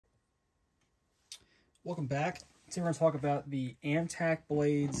Welcome back. Today we're going to talk about the Amtac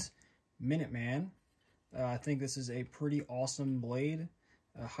Blades Minuteman. I think this is a pretty awesome blade.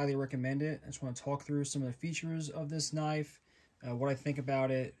 Highly recommend it. I just want to talk through some of the features of this knife, what I think about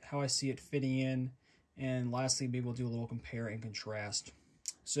it, how I see it fitting in, and lastly, maybe we'll do a little compare and contrast.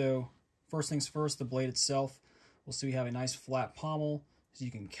 So first things first, the blade itself. We'll see we have a nice flat pommel, so you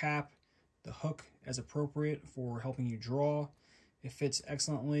can cap the hook as appropriate for helping you draw. It fits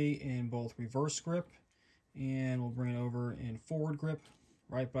excellently in both reverse grip, and we'll bring it over in forward grip,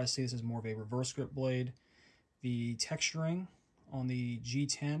 right? But I see this as more of a reverse grip blade. The texturing on the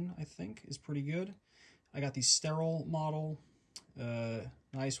G10, I think, is pretty good. I got the sterile model,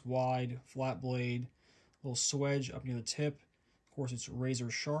 nice wide flat blade, little swedge up near the tip. Of course, it's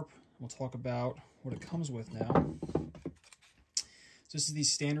razor sharp. We'll talk about what it comes with now. So this is the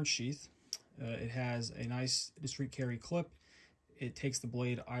standard sheath. It has a nice discreet carry clip. It takes the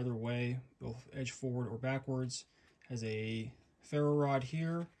blade either way, both edge forward or backwards. Has a ferro rod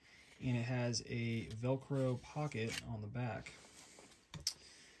here, and it has a Velcro pocket on the back.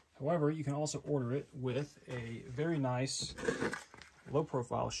 However, you can also order it with a very nice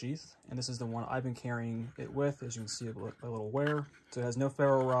low-profile sheath, and this is the one I've been carrying it with. As you can see, a little wear. So it has no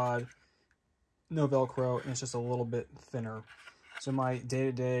ferro rod, no Velcro, and it's just a little bit thinner. So my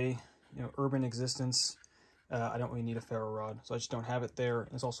day-to-day, urban existence, I don't really need a ferro rod, so I just don't have it there.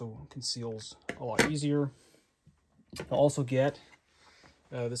 This also conceals a lot easier. I'll also get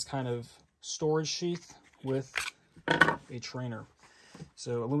this kind of storage sheath with a trainer.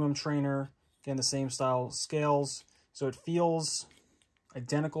 So aluminum trainer, again, the same style scales. So it feels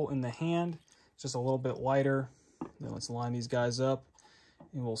identical in the hand, it's just a little bit lighter. Then let's line these guys up,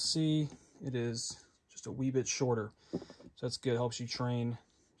 and we'll see it is just a wee bit shorter. So that's good, helps you train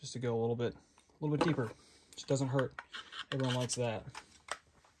just to go a little bit deeper. Just doesn't hurt. Everyone likes that.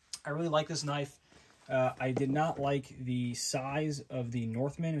 I really like this knife. I did not like the size of the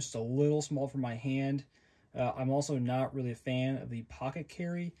Northman. It's just a little small for my hand. I'm also not really a fan of the pocket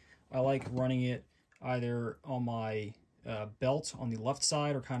carry. I like running it either on my belt on the left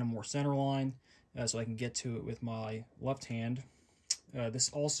side or kind of more center line, so I can get to it with my left hand. This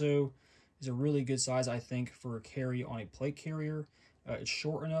also is a really good size, I think, for a carry on a plate carrier. It's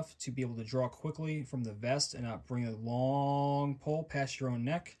short enough to be able to draw quickly from the vest and not bring a long pull past your own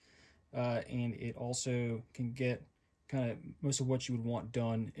neck. And it also can get kind of most of what you would want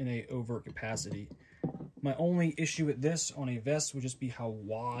done in a overt capacity. My only issue with this on a vest would just be how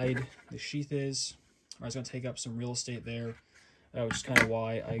wide the sheath is. It's going to take up some real estate there, which is kind of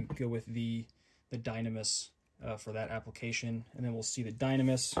why I go with the Dynamis for that application. And then we'll see the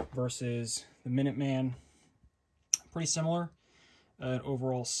Dynamis versus the Minuteman. Pretty similar.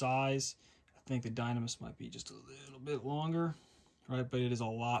 Overall size, I think the Dynamis might be just a little bit longer, right? But it is a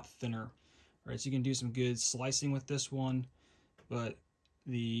lot thinner, right? So you can do some good slicing with this one, but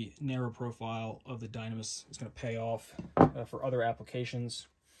the narrow profile of the Dynamis is going to pay off for other applications.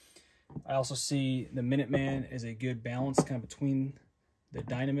 I also see the Minuteman is a good balance kind of between the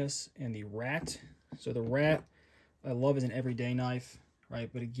Dynamis and the Rat. So the Rat I love as an everyday knife,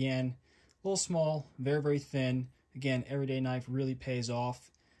 right? But again, a little small, very, very thin. Again, everyday knife really pays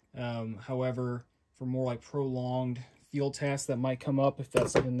off. However, for more like prolonged field tasks that might come up, if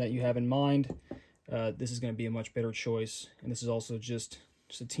that's something that you have in mind, this is going to be a much better choice. And this is also just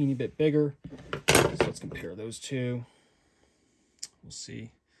a teeny bit bigger. So let's compare those two. We'll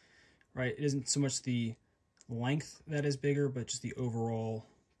see. Right, it isn't so much the length that is bigger, but just the overall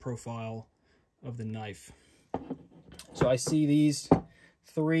profile of the knife. So I see these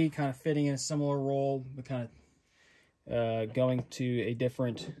three kind of fitting in a similar role, but kind of going to a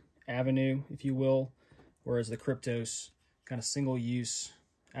different avenue, if you will, whereas the Kryptos, kind of single-use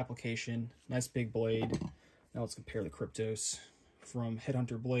application, nice big blade. Now let's compare the Kryptos from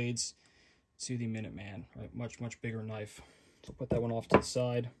Headhunter Blades to the Minuteman, right? Much bigger knife. So put that one off to the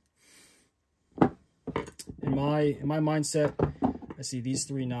side. In my mindset, I see these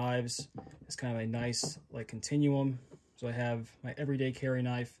three knives as kind of a nice like continuum. So I have my everyday carry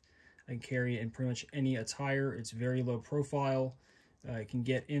knife. I can carry it in pretty much any attire. It's very low profile. It can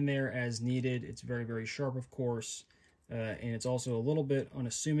get in there as needed. It's very, very sharp, of course. And it's also a little bit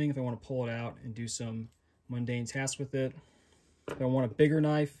unassuming if I want to pull it out and do some mundane tasks with it. If I want a bigger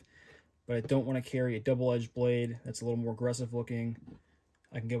knife, but I don't want to carry a double-edged blade that's a little more aggressive looking,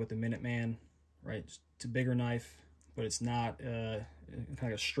 I can go with the Minuteman, right? It's a bigger knife, but it's not kind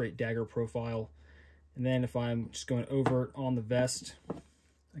of a straight dagger profile. And then if I'm just going overt on the vest,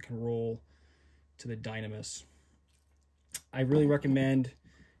 I can roll to the Dynamis. I really recommend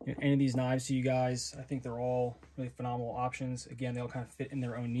any of these knives to you guys. I think they're all really phenomenal options. Again, they all kind of fit in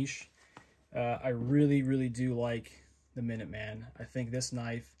their own niche. I really, really do like the Minuteman. I think this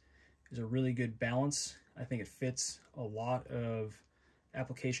knife is a really good balance. I think it fits a lot of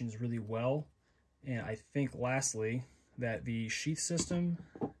applications really well. And I think lastly, that the sheath system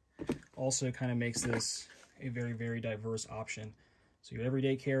also kind of makes this a very, very diverse option. So your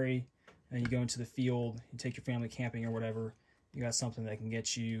everyday carry, and then you go into the field, you take your family camping or whatever, you got something that can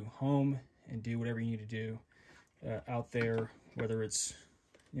get you home and do whatever you need to do out there, whether it's,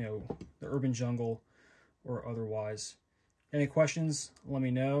 you know, the urban jungle or otherwise. Any questions, let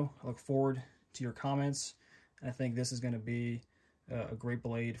me know. I look forward to your comments. I think this is going to be a great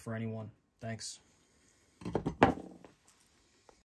blade for anyone. Thanks.